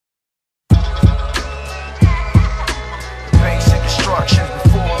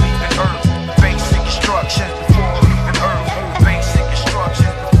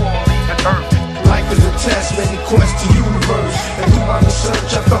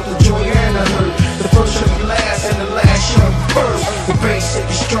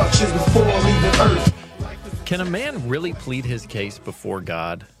really plead his case before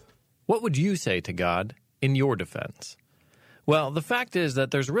God? What would you say to God in your defense? Well, the fact is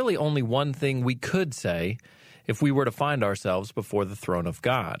that there's really only one thing we could say if we were to find ourselves before the throne of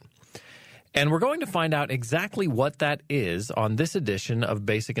God. And we're going to find out exactly what that is on this edition of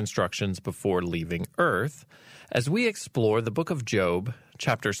Basic Instructions Before Leaving Earth as we explore the book of Job,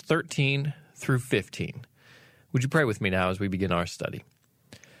 chapters 13 through 15. Would you pray with me now as we begin our study?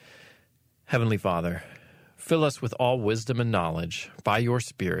 Heavenly Father, fill us with all wisdom and knowledge by your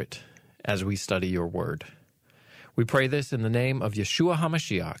Spirit as we study your word. We pray this in the name of Yeshua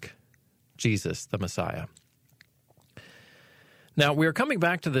HaMashiach, Jesus the Messiah. Now, we are coming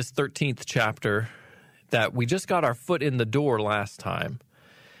back to this 13th chapter that we just got our foot in the door last time.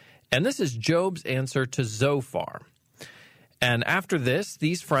 And this is Job's answer to Zophar. And after this,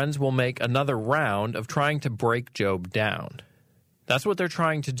 these friends will make another round of trying to break Job down. That's what they're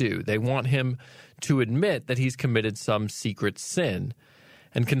trying to do. They want him to admit that he's committed some secret sin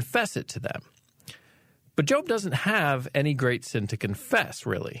and confess it to them. But Job doesn't have any great sin to confess,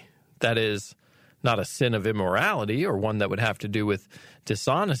 really. That is, not a sin of immorality or one that would have to do with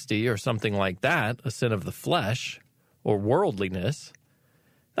dishonesty or something like that, a sin of the flesh or worldliness.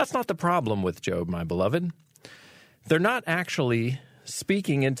 That's not the problem with Job, my beloved. They're not actually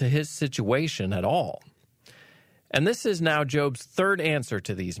speaking into his situation at all. And this is now Job's third answer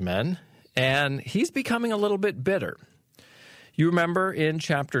to these men, and he's becoming a little bit bitter. You remember in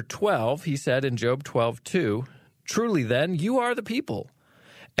chapter 12, he said in Job 12:2, "Truly then, you are the people,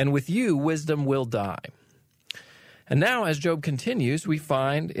 and with you wisdom will die." And now, as Job continues, we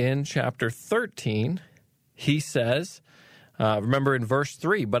find in chapter 13, he says, remember in verse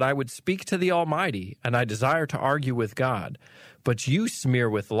 3, "But I would speak to the Almighty, and I desire to argue with God. But you smear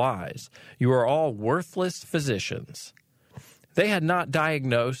with lies. You are all worthless physicians." They had not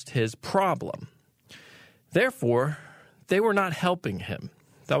diagnosed his problem. Therefore, they were not helping him.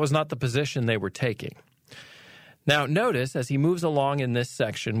 That was not the position they were taking. Now, notice as he moves along in this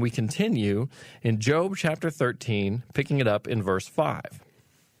section, we continue in Job chapter 13, picking it up in verse 5.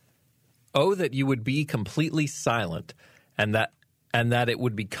 "Oh, that you would be completely silent, and that it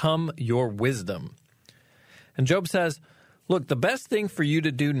would become your wisdom." And Job says, look, the best thing for you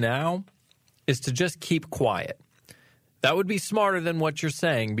to do now is to just keep quiet. That would be smarter than what you're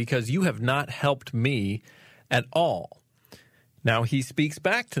saying because you have not helped me at all. Now he speaks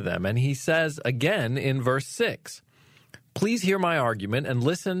back to them and he says again in verse 6, "Please hear my argument and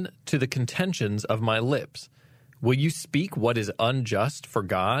listen to the contentions of my lips. Will you speak what is unjust for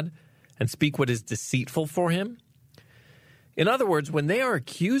God and speak what is deceitful for him?" In other words, when they are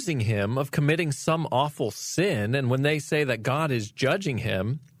accusing him of committing some awful sin and when they say that God is judging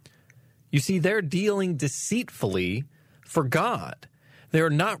him, you see, they're dealing deceitfully for God. They are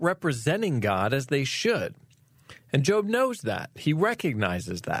not representing God as they should. And Job knows that. He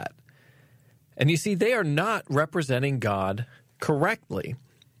recognizes that. And you see, they are not representing God correctly.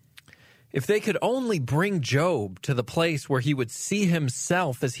 If they could only bring Job to the place where he would see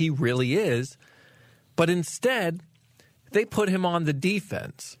himself as he really is, but instead, they put him on the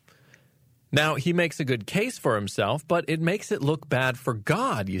defense. Now, he makes a good case for himself, but it makes it look bad for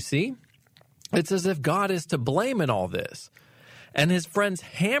God, you see? It's as if God is to blame in all this. And his friends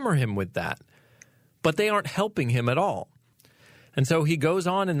hammer him with that. But they aren't helping him at all. And so he goes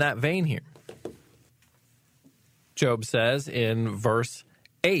on in that vein here. Job says in verse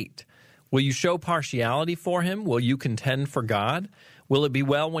 8, "Will you show partiality for him? Will you contend for God? Will it be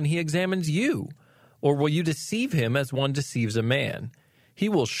well when he examines you? Or will you deceive him as one deceives a man? He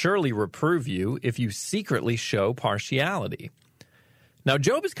will surely reprove you if you secretly show partiality." Now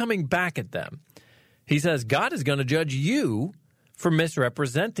Job is coming back at them. He says God is going to judge you for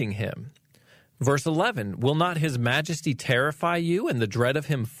misrepresenting him. Verse 11, "Will not his majesty terrify you and the dread of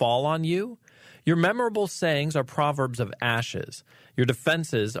him fall on you? Your memorable sayings are proverbs of ashes. Your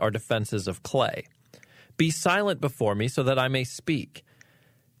defenses are defenses of clay. Be silent before me so that I may speak.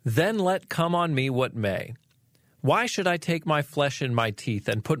 Then let come on me what may. Why should I take my flesh in my teeth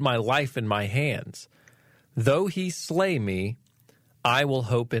and put my life in my hands? Though he slay me, I will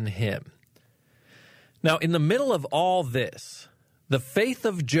hope in him." Now, in the middle of all this, the faith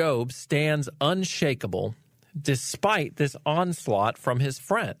of Job stands unshakable despite this onslaught from his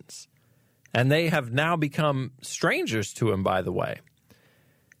friends. And they have now become strangers to him, by the way.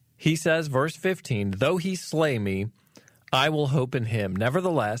 He says, verse 15, "Though he slay me, I will hope in him.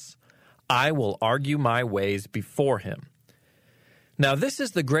 Nevertheless, I will argue my ways before him." Now, this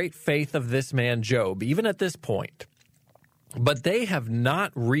is the great faith of this man Job, even at this point. But they have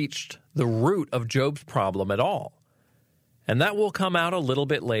not reached the root of Job's problem at all. And that will come out a little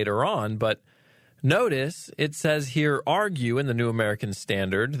bit later on, but Notice it says here, argue in the New American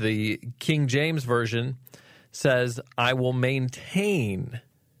Standard. The King James Version says, I will maintain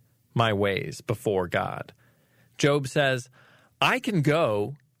my ways before God. Job says, I can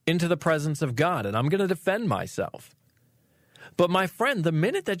go into the presence of God and I'm going to defend myself. But my friend, the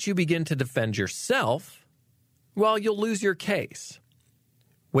minute that you begin to defend yourself, well, you'll lose your case.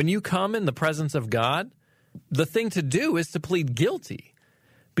 When you come in the presence of God, the thing to do is to plead guilty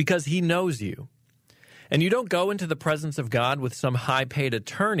because he knows you. And you don't go into the presence of God with some high-paid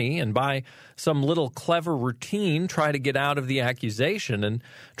attorney and by some little clever routine try to get out of the accusation and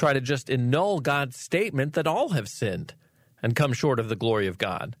try to just annul God's statement that all have sinned and come short of the glory of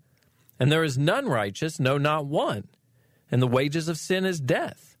God. And there is none righteous, no, not one. And the wages of sin is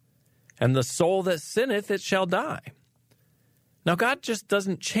death. And the soul that sinneth, it shall die. Now, God just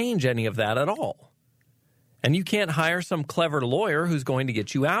doesn't change any of that at all. And you can't hire some clever lawyer who's going to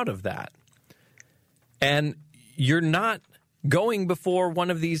get you out of that. And you're not going before one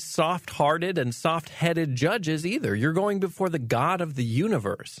of these soft-hearted and soft-headed judges either. You're going before the God of the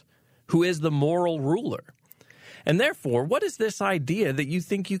universe, who is the moral ruler. And therefore, what is this idea that you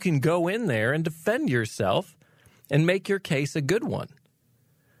think you can go in there and defend yourself and make your case a good one?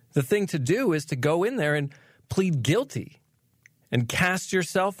 The thing to do is to go in there and plead guilty and cast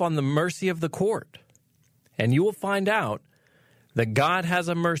yourself on the mercy of the court. And you will find out that God has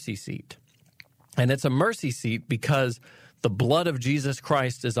a mercy seat. And it's a mercy seat because the blood of Jesus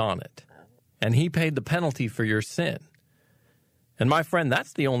Christ is on it. And he paid the penalty for your sin. And my friend,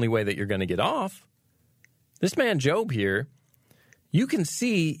 that's the only way that you're going to get off. This man Job here, you can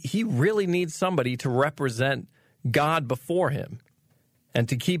see he really needs somebody to represent God before him and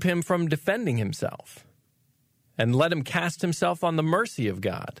to keep him from defending himself and let him cast himself on the mercy of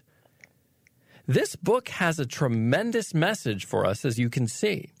God. This book has a tremendous message for us, as you can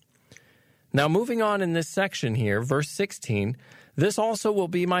see. Now, moving on in this section here, verse 16, this also will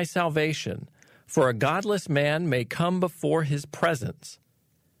be my salvation, for a godless man may come before his presence.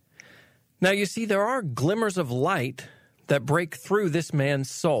 Now, you see, there are glimmers of light that break through this man's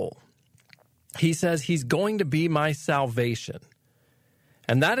soul. He says he's going to be my salvation.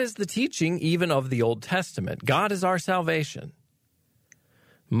 And that is the teaching even of the Old Testament. God is our salvation.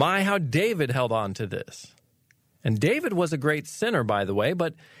 My, how David held on to this. And David was a great sinner, by the way,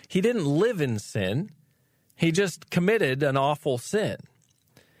 but he didn't live in sin. He just committed an awful sin.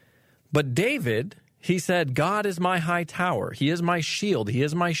 But David, he said, God is my high tower. He is my shield. He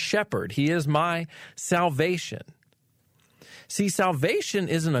is my shepherd. He is my salvation. See, salvation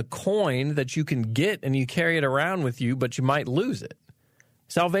isn't a coin that you can get and you carry it around with you, but you might lose it.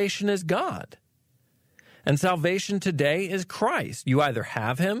 Salvation is God. And salvation today is Christ. You either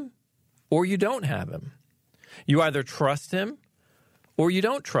have him or you don't have him. You either trust him or you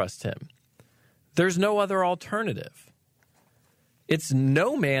don't trust him. There's no other alternative. It's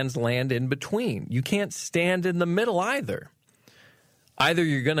no man's land in between. You can't stand in the middle either. Either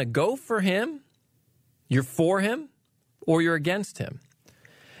you're going to go for him, you're for him, or you're against him.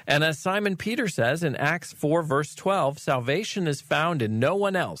 And as Simon Peter says in Acts 4, verse 12, salvation is found in no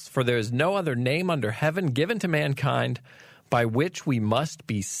one else, for there is no other name under heaven given to mankind by which we must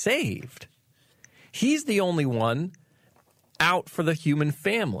be saved. He's the only one out for the human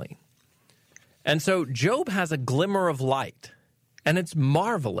family. And so Job has a glimmer of light, and it's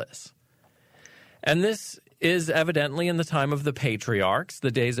marvelous. And this is evidently in the time of the patriarchs,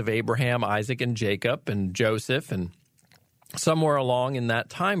 the days of Abraham, Isaac, and Jacob, and Joseph, and somewhere along in that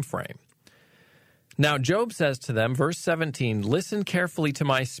time frame. Now Job says to them, verse 17, listen carefully to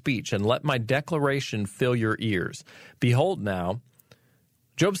my speech, and let my declaration fill your ears. Behold now,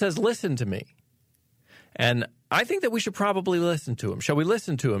 Job says, listen to me. And I think that we should probably listen to him. Shall we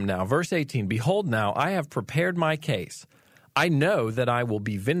listen to him now? Verse 18, behold now, I have prepared my case. I know that I will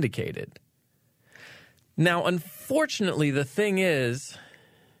be vindicated. Now, unfortunately, the thing is,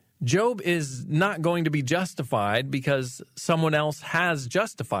 Job is not going to be justified because someone else has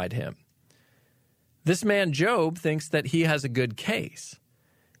justified him. This man Job thinks that he has a good case,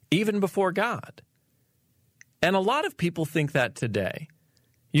 even before God. And a lot of people think that today.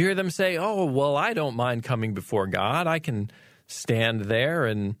 You hear them say, oh, well, I don't mind coming before God. I can stand there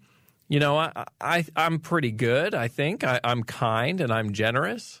and, you know, I'm pretty good, I think. I'm kind and I'm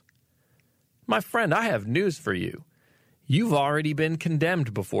generous. My friend, I have news for you. You've already been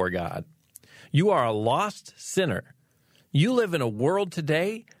condemned before God. You are a lost sinner. You live in a world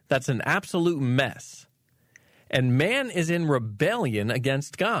today that's an absolute mess. And man is in rebellion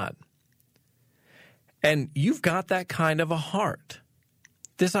against God. And you've got that kind of a heart.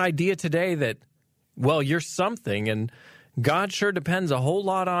 This idea today that, well, you're something and God sure depends a whole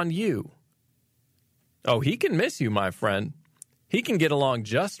lot on you. Oh, he can miss you, my friend. He can get along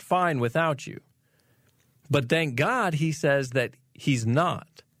just fine without you. But thank God he says that he's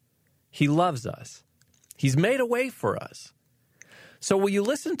not. He loves us. He's made a way for us. So will you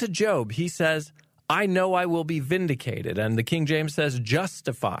listen to Job? He says, I know I will be vindicated. And the King James says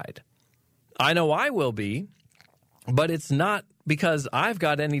justified. I know I will be, but it's not because I've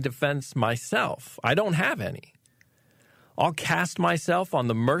got any defense myself. I don't have any. I'll cast myself on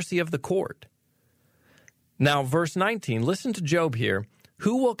the mercy of the court. Now, verse 19, listen to Job here.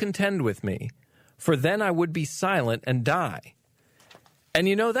 Who will contend with me? For then I would be silent and die. And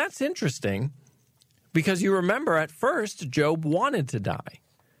you know, that's interesting because you remember at first Job wanted to die.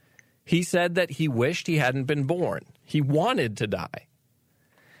 He said that he wished he hadn't been born. He wanted to die.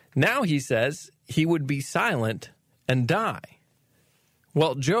 Now he says he would be silent and die.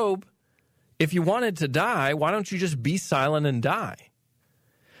 Well, Job, if you wanted to die, why don't you just be silent and die?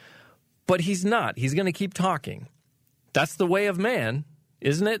 But he's not. He's going to keep talking. That's the way of man,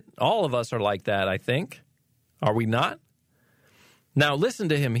 isn't it? All of us are like that, I think. Are we not? Now listen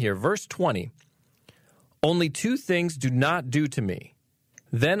to him here. Verse 20. Only two things do not do to me.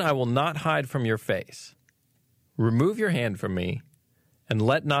 Then I will not hide from your face. Remove your hand from me, and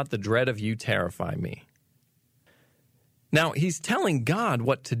let not the dread of you terrify me. Now, he's telling God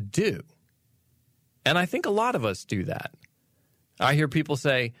what to do. And I think a lot of us do that. I hear people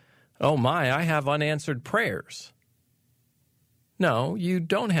say, oh my, I have unanswered prayers. No, you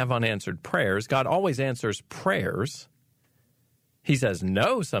don't have unanswered prayers. God always answers prayers. He says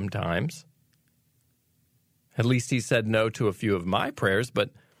no sometimes. At least he said no to a few of my prayers,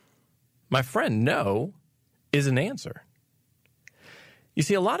 but my friend, no is an answer. You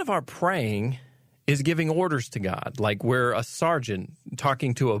see, a lot of our praying is giving orders to God, like we're a sergeant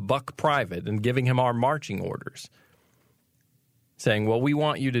talking to a buck private and giving him our marching orders, saying, well, we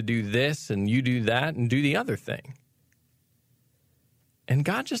want you to do this and you do that and do the other thing. And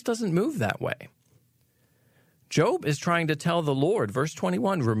God just doesn't move that way. Job is trying to tell the Lord, verse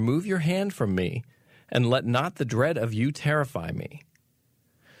 21, remove your hand from me and let not the dread of you terrify me.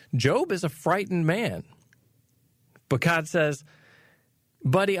 Job is a frightened man. But God says,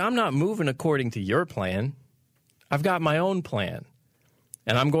 buddy, I'm not moving according to your plan. I've got my own plan,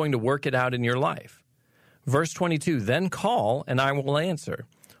 and I'm going to work it out in your life. Verse 22, then call, and I will answer.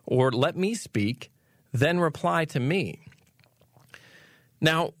 Or let me speak, then reply to me.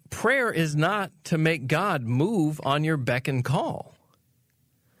 Now, prayer is not to make God move on your beck and call.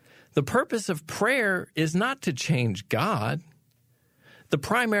 The purpose of prayer is not to change God. The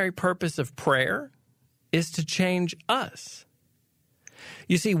primary purpose of prayer is to change us.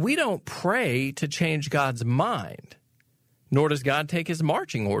 You see, we don't pray to change God's mind, nor does God take his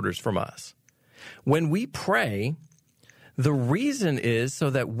marching orders from us. When we pray, the reason is so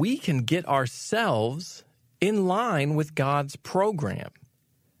that we can get ourselves in line with God's program.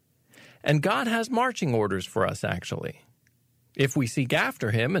 And God has marching orders for us, actually. If we seek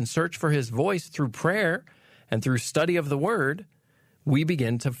after him and search for his voice through prayer and through study of the word, we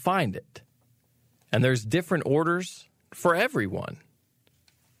begin to find it. And there's different orders for everyone.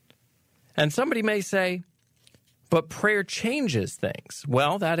 And somebody may say, but prayer changes things.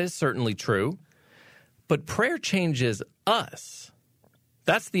 Well, that is certainly true. But prayer changes us.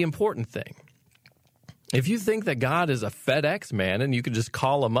 That's the important thing. If you think that God is a FedEx man and you can just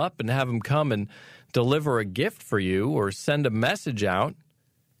call him up and have him come and deliver a gift for you or send a message out,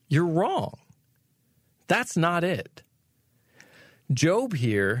 you're wrong. That's not it. Job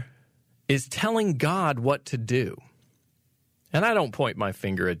here is telling God what to do. And I don't point my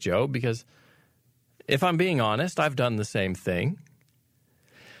finger at Job because, if I'm being honest, I've done the same thing.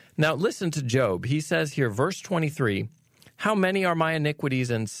 Now, listen to Job. He says here, verse 23, how many are my iniquities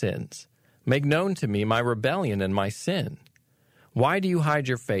and sins? Make known to me my rebellion and my sin. Why do you hide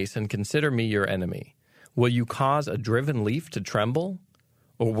your face and consider me your enemy? Will you cause a driven leaf to tremble?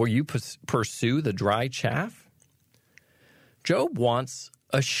 Or will you pursue the dry chaff? Job wants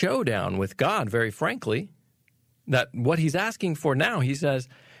a showdown with God, very frankly. That what he's asking for now, he says,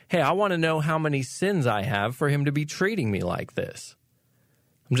 hey, I want to know how many sins I have for him to be treating me like this.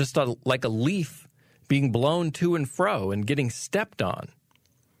 I'm just like a leaf being blown to and fro and getting stepped on.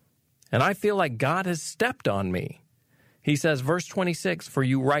 And I feel like God has stepped on me. He says, verse 26, for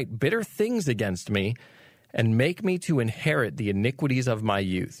you write bitter things against me and make me to inherit the iniquities of my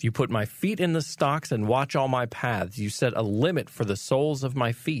youth. You put my feet in the stocks and watch all my paths. You set a limit for the soles of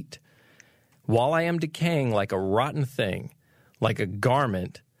my feet. While I am decaying like a rotten thing, like a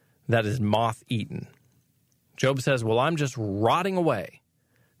garment that is moth-eaten. Job says, well, I'm just rotting away.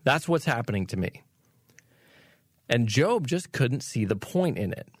 That's what's happening to me. And Job just couldn't see the point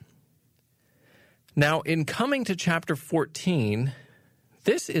in it. Now, in coming to chapter 14,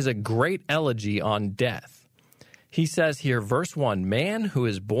 this is a great elegy on death. He says here, verse 1, "Man who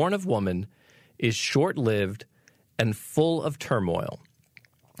is born of woman is short-lived and full of turmoil."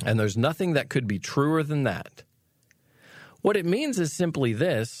 And there's nothing that could be truer than that. What it means is simply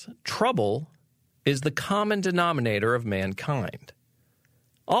this: trouble is the common denominator of mankind.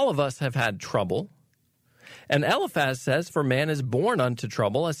 All of us have had trouble. And Eliphaz says, "For man is born unto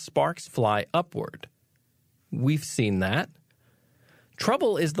trouble as sparks fly upward." We've seen that.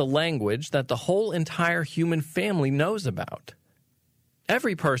 Trouble is the language that the whole entire human family knows about.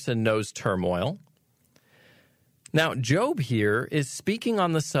 Every person knows turmoil. Now, Job here is speaking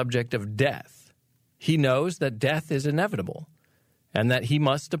on the subject of death. He knows that death is inevitable and that he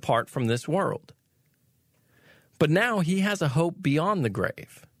must depart from this world. But now he has a hope beyond the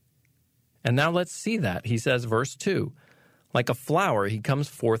grave. And now let's see that. He says, verse 2, "Like a flower he comes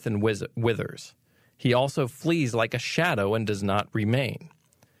forth and withers. He also flees like a shadow and does not remain."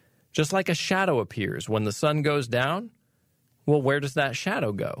 Just like a shadow appears when the sun goes down, well, where does that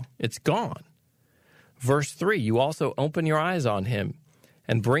shadow go? It's gone. Verse 3, "You also open your eyes on him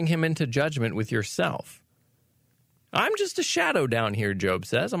and bring him into judgment with yourself." I'm just a shadow down here, Job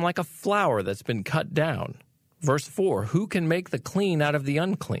says. I'm like a flower that's been cut down. Verse 4, "Who can make the clean out of the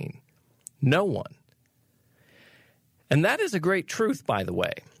unclean? No one." And that is a great truth, by the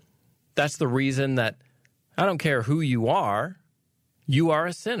way. That's the reason that I don't care who you are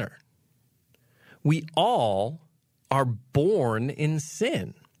a sinner. We all are born in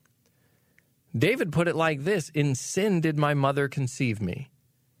sin. David put it like this: "In sin did my mother conceive me."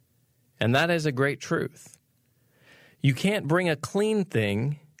 And that is a great truth. You can't bring a clean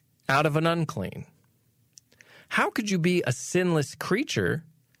thing out of an unclean. How could you be a sinless creature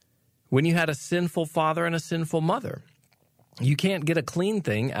when you had a sinful father and a sinful mother? You can't get a clean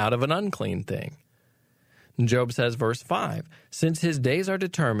thing out of an unclean thing. And Job says, verse 5, "Since his days are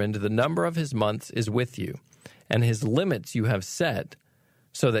determined, the number of his months is with you, and his limits you have set,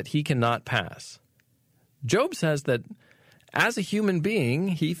 so that he cannot pass." Job says that as a human being,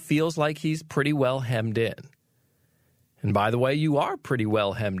 he feels like he's pretty well hemmed in. And by the way, you are pretty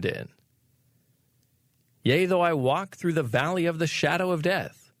well hemmed in. "Yea, though I walk through the valley of the shadow of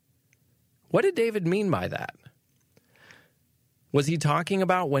death." What did David mean by that? Was he talking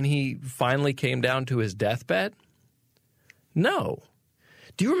about when he finally came down to his deathbed? No.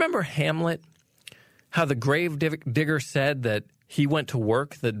 Do you remember Hamlet? How the grave digger said that he went to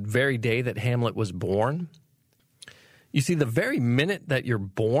work the very day that Hamlet was born? You see, the very minute that you're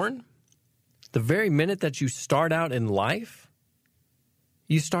born, the very minute that you start out in life,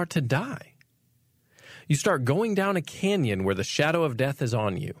 you start to die. You start going down a canyon where the shadow of death is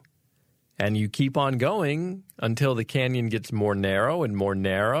on you. And you keep on going until the canyon gets more narrow and more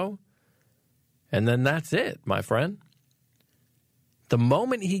narrow. And then that's it, my friend. The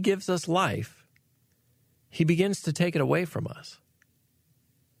moment he gives us life, he begins to take it away from us.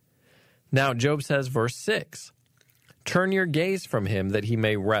 Now, Job says, verse 6, "Turn your gaze from him that he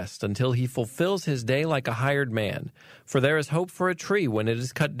may rest until he fulfills his day like a hired man. For there is hope for a tree when it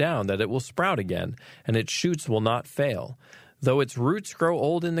is cut down, that it will sprout again, and its shoots will not fail. Though its roots grow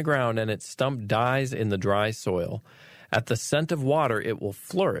old in the ground and its stump dies in the dry soil, at the scent of water it will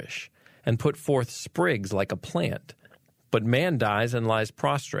flourish and put forth sprigs like a plant. But man dies and lies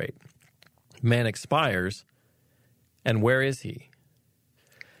prostrate. Man expires, and where is he?"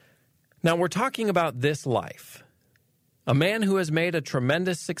 Now we're talking about this life. A man who has made a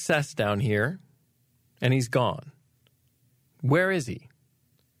tremendous success down here, and he's gone. Where is he?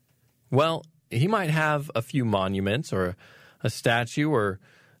 Well, he might have a few monuments or a statue, or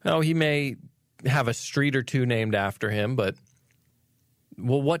he may have a street or two named after him, but,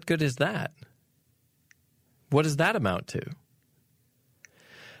 well, what good is that? What does that amount to?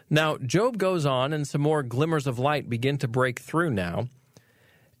 Now, Job goes on, and some more glimmers of light begin to break through now,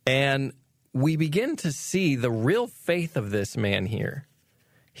 and we begin to see the real faith of this man here.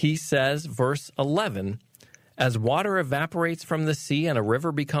 He says, verse 11, "As water evaporates from the sea and a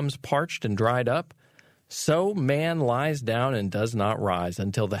river becomes parched and dried up, so man lies down and does not rise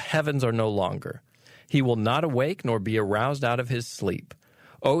until the heavens are no longer. He will not awake nor be aroused out of his sleep.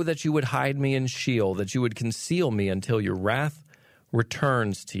 Oh, that you would hide me in Sheol, that you would conceal me until your wrath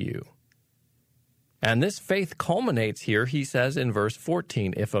returns to you." And this faith culminates here, he says in verse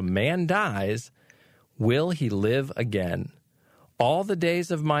 14, "If a man dies, will he live again? All the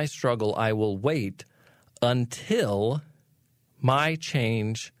days of my struggle I will wait until my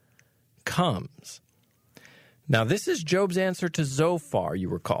change comes." Now, this is Job's answer to Zophar, you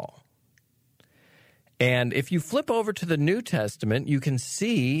recall. And if you flip over to the New Testament, you can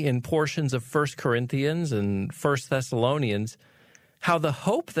see in portions of 1 Corinthians and 1 Thessalonians how the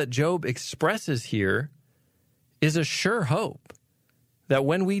hope that Job expresses here is a sure hope. That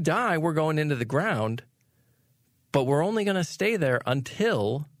when we die, we're going into the ground, but we're only going to stay there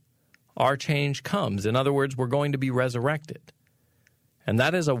until our change comes. In other words, we're going to be resurrected. And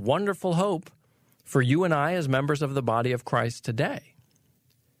that is a wonderful hope for you and I as members of the body of Christ today.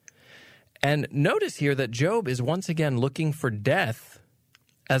 And notice here that Job is once again looking for death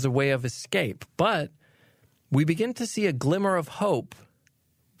as a way of escape. But we begin to see a glimmer of hope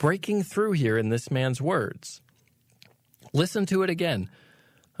breaking through here in this man's words. Listen to it again.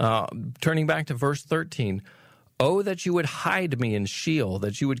 Turning back to verse 13. Oh, that you would hide me in Sheol,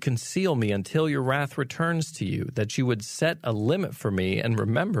 that you would conceal me until your wrath returns to you, that you would set a limit for me and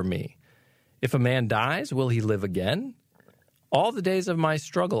remember me. If a man dies, will he live again? All the days of my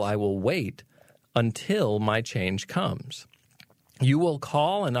struggle I will wait until my change comes. You will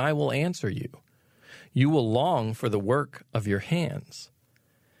call and I will answer you. You will long for the work of your hands.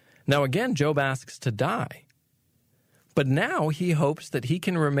 Now again, Job asks to die. But now he hopes that he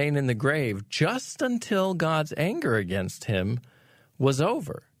can remain in the grave just until God's anger against him was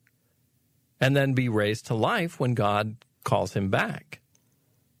over, and then be raised to life when God calls him back.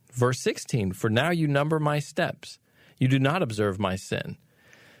 Verse 16, for now you number my steps. You do not observe my sin.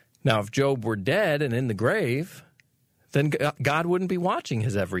 Now, if Job were dead and in the grave, then God wouldn't be watching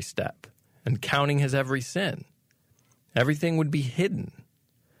his every step and counting his every sin. Everything would be hidden.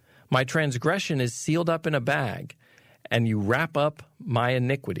 My transgression is sealed up in a bag, and you wrap up my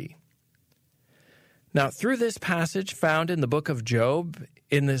iniquity. Now, through this passage found in the book of Job,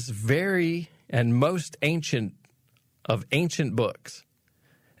 in this very and most ancient of ancient books,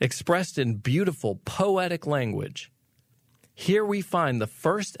 expressed in beautiful, poetic language, here we find the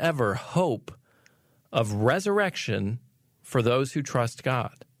first ever hope of resurrection for those who trust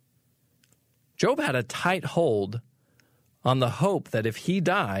God. Job had a tight hold on the hope that if he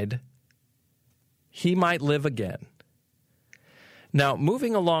died, he might live again. Now,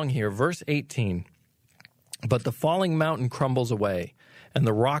 moving along here, verse 18, but the falling mountain crumbles away, and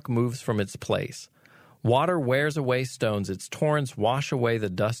the rock moves from its place. Water wears away stones, its torrents wash away the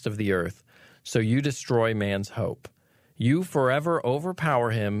dust of the earth, so you destroy man's hope. You forever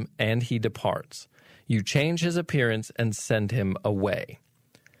overpower him, and he departs. You change his appearance and send him away.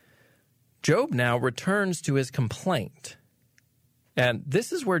 Job now returns to his complaint, and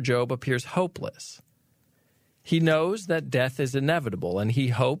this is where Job appears hopeless. He knows that death is inevitable, and he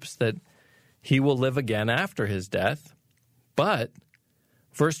hopes that he will live again after his death. But,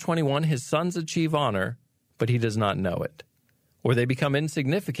 verse 21, his sons achieve honor, but he does not know it. Or they become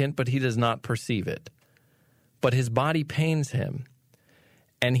insignificant, but he does not perceive it. But his body pains him,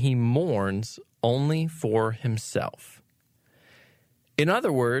 and he mourns only for himself. In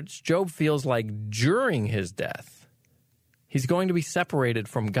other words, Job feels like during his death, he's going to be separated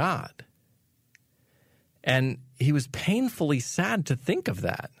from God. And he was painfully sad to think of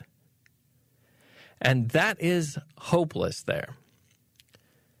that. And that is hopeless there.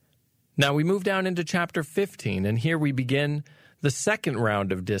 Now we move down into chapter 15, and here we begin the second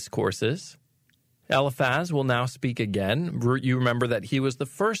round of discourses. Eliphaz will now speak again. You remember that he was the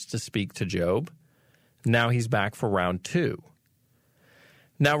first to speak to Job. Now he's back for round 2.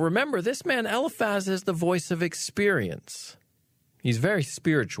 Now remember, this man Eliphaz is the voice of experience. He's very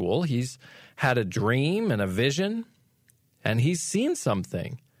spiritual. He's had a dream and a vision, and he's seen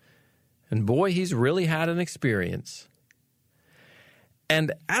something. And boy, he's really had an experience.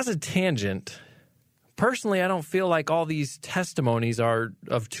 And as a tangent, personally, I don't feel like all these testimonies are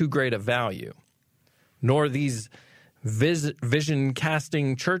of too great a value, nor these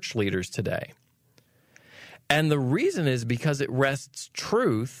vision-casting church leaders today. And the reason is because it rests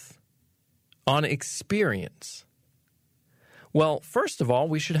truth on experience. Well, first of all,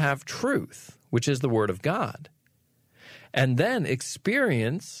 we should have truth, which is the Word of God. And then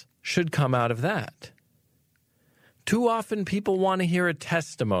experience should come out of that. Too often people want to hear a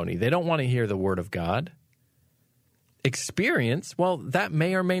testimony. They don't want to hear the Word of God. Experience, well, that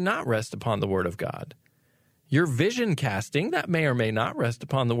may or may not rest upon the Word of God. Your vision casting, that may or may not rest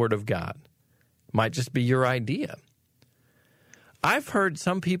upon the Word of God. Might just be your idea. I've heard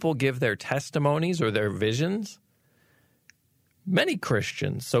some people give their testimonies or their visions. Many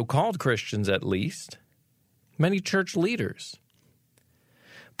Christians, so-called Christians at least, many church leaders.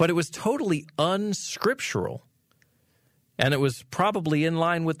 But it was totally unscriptural. And it was probably in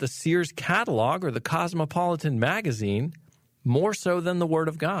line with the Sears catalog or the Cosmopolitan magazine, more so than the Word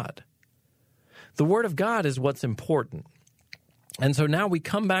of God. The Word of God is what's important. And so now we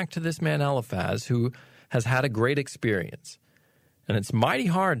come back to this man Eliphaz, who has had a great experience. And it's mighty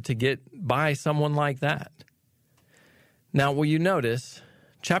hard to get by someone like that. Now, will you notice,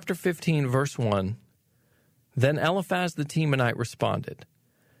 chapter 15, verse 1, then Eliphaz the Temanite responded,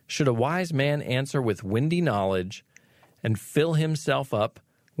 should a wise man answer with windy knowledge and fill himself up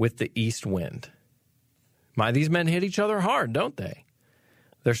with the east wind? My, these men hit each other hard, don't they?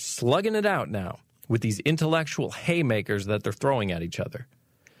 They're slugging it out now with these intellectual haymakers that they're throwing at each other.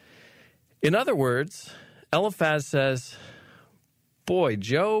 In other words, Eliphaz says, boy,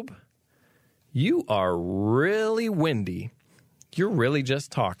 Job, you are really windy. You're really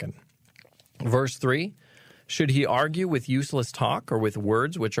just talking. Verse 3, should he argue with useless talk or with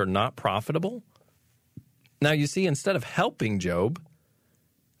words which are not profitable? Now you see, instead of helping Job,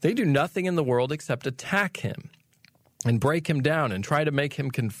 they do nothing in the world except attack him and break him down and try to make him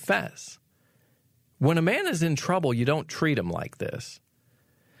confess. When a man is in trouble, you don't treat him like this.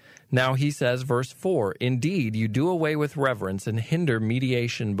 Now he says, verse 4, indeed, you do away with reverence and hinder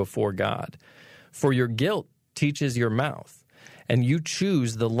mediation before God. For your guilt teaches your mouth, and you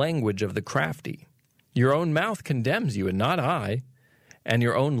choose the language of the crafty. Your own mouth condemns you, and not I, and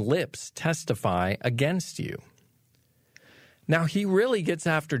your own lips testify against you. Now he really gets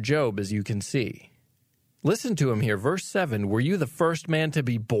after Job, as you can see. Listen to him here, verse 7, were you the first man to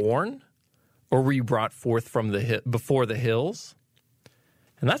be born, or were you brought forth from before the hills?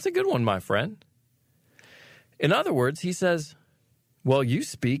 And that's a good one, my friend. In other words, he says, well, you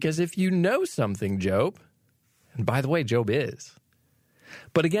speak as if you know something, Job. And by the way, Job is.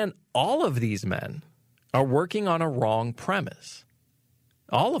 But again, all of these men are working on a wrong premise.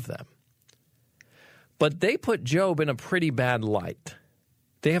 All of them. But they put Job in a pretty bad light.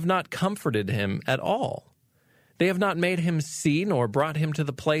 They have not comforted him at all. They have not made him see nor brought him to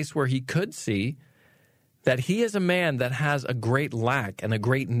the place where he could see that he is a man that has a great lack and a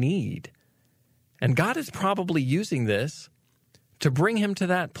great need. And God is probably using this to bring him to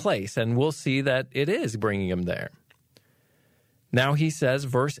that place, and we'll see that it is bringing him there. Now he says,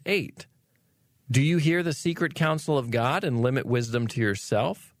 verse 8, do you hear the secret counsel of God and limit wisdom to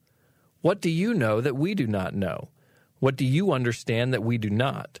yourself? What do you know that we do not know? What do you understand that we do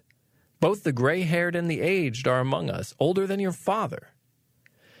not? Both the gray-haired and the aged are among us, older than your father.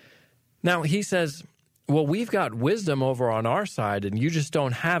 Now he says, well, we've got wisdom over on our side, and you just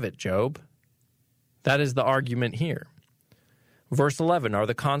don't have it, Job. That is the argument here. Verse 11, are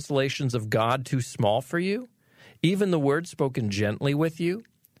the consolations of God too small for you? Even the words spoken gently with you?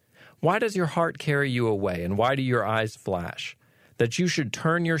 Why does your heart carry you away, and why do your eyes flash? That you should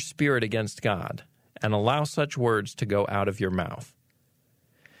turn your spirit against God, and allow such words to go out of your mouth.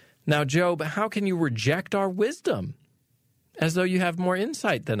 Now, Job, how can you reject our wisdom, as though you have more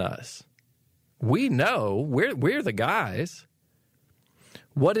insight than us? We know, we're the guys.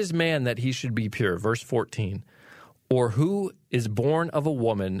 What is man that he should be pure? Verse 14. Or who is born of a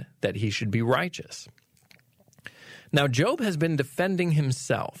woman that he should be righteous? Now, Job has been defending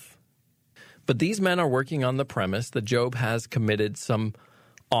himself, but these men are working on the premise that Job has committed some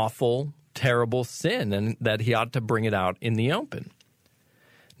awful, terrible sin and that he ought to bring it out in the open.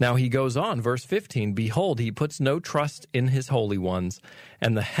 Now he goes on, verse 15, behold, he puts no trust in his holy ones,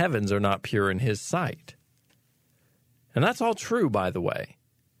 and the heavens are not pure in his sight. And that's all true, by the way.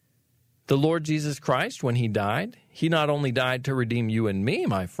 The Lord Jesus Christ, when he died, he not only died to redeem you and me,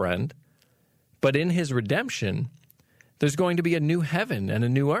 my friend, but in his redemption, there's going to be a new heaven and a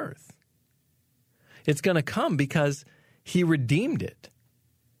new earth. It's going to come because he redeemed it.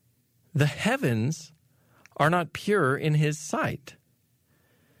 The heavens are not pure in his sight.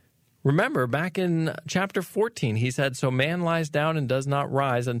 Remember, back in chapter 14, he said, so man lies down and does not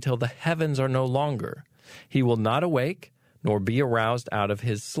rise until the heavens are no longer. He will not awake, nor be aroused out of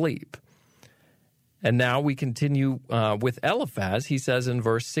his sleep. And now we continue with Eliphaz. He says in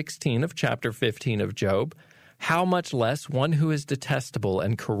verse 16 of chapter 15 of Job, how much less one who is detestable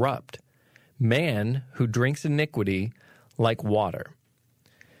and corrupt, man who drinks iniquity like water.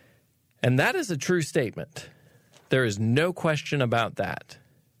 And that is a true statement. There is no question about that.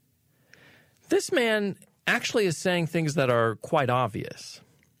 This man actually is saying things that are quite obvious.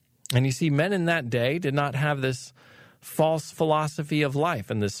 And you see, men in that day did not have this false philosophy of life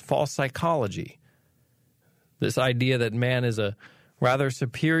and this false psychology. This idea that man is a rather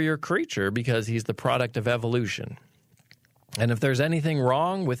superior creature because he's the product of evolution. And if there's anything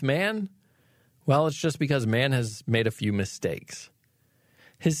wrong with man, well, it's just because man has made a few mistakes.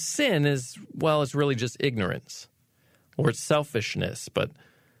 His sin is, well, it's really just ignorance or it's selfishness, but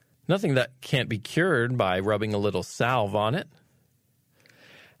nothing that can't be cured by rubbing a little salve on it.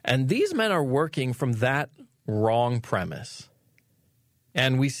 And these men are working from that wrong premise.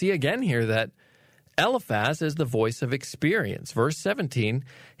 And we see again here that Eliphaz is the voice of experience. Verse 17,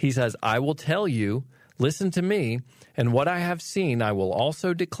 he says, I will tell you, listen to me, and what I have seen I will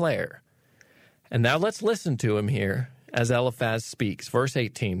also declare. And now let's listen to him here as Eliphaz speaks. Verse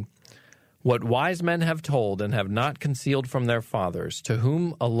 18, what wise men have told and have not concealed from their fathers, to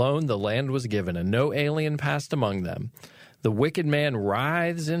whom alone the land was given, and no alien passed among them. The wicked man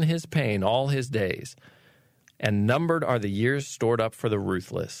writhes in his pain all his days, and numbered are the years stored up for the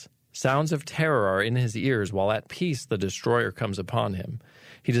ruthless. Sounds of terror are in his ears, while at peace the destroyer comes upon him.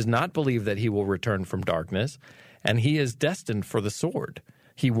 He does not believe that he will return from darkness, and he is destined for the sword.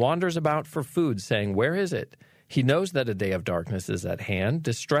 He wanders about for food, saying, where is it? He knows that a day of darkness is at hand.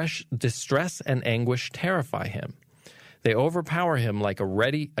 Distress and anguish terrify him. They overpower him like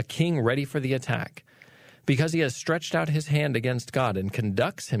a king ready for the attack, because he has stretched out his hand against God and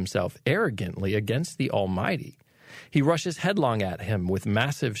conducts himself arrogantly against the Almighty. He rushes headlong at him with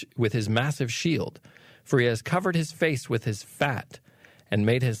his massive shield, for he has covered his face with his fat and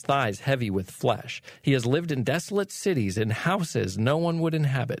made his thighs heavy with flesh. He has lived in desolate cities, in houses no one would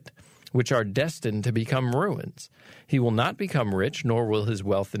inhabit, which are destined to become ruins. He will not become rich, nor will his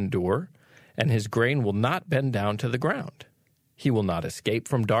wealth endure, and his grain will not bend down to the ground. He will not escape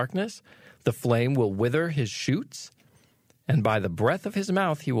from darkness. The flame will wither his shoots, and by the breath of his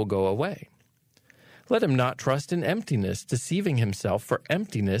mouth he will go away. Let him not trust in emptiness, deceiving himself, for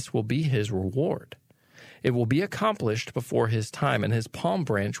emptiness will be his reward. It will be accomplished before his time, and his palm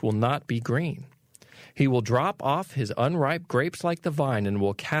branch will not be green. He will drop off his unripe grapes like the vine, and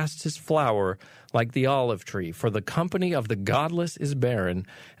will cast his flower like the olive tree. For the company of the godless is barren,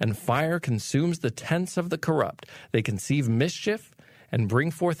 and fire consumes the tents of the corrupt. They conceive mischief and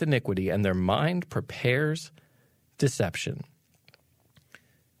bring forth iniquity, and their mind prepares deception.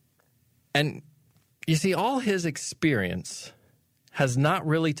 And you see, all his experience has not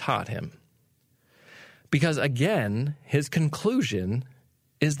really taught him. Because again, his conclusion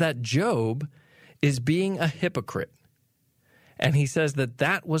is that Job is being a hypocrite. And he says that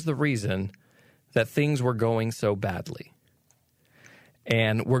that was the reason that things were going so badly.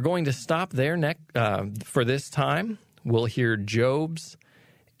 And we're going to stop there for this time. We'll hear Job's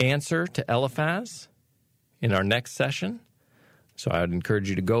answer to Eliphaz in our next session. So I would encourage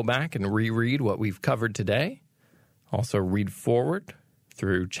you to go back and reread what we've covered today. Also read forward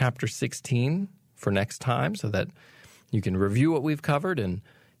through chapter 16 for next time so that you can review what we've covered and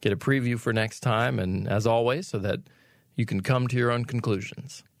get a preview for next time. And as always, so that you can come to your own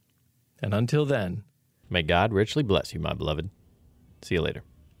conclusions. And until then, may God richly bless you, my beloved. See you later.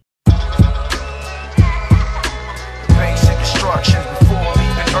 Basic instructions before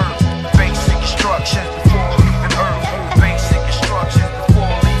leaving Earth. Basic instructions before leaving Earth. Basic instructions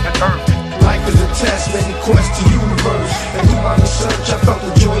before leaving Earth. Life is a test, many quests to universe. And through my research, I felt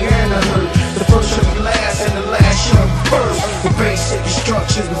the joy and I heard the first shall be last and the last shall be first. With basic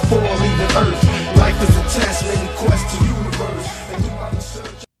instructions before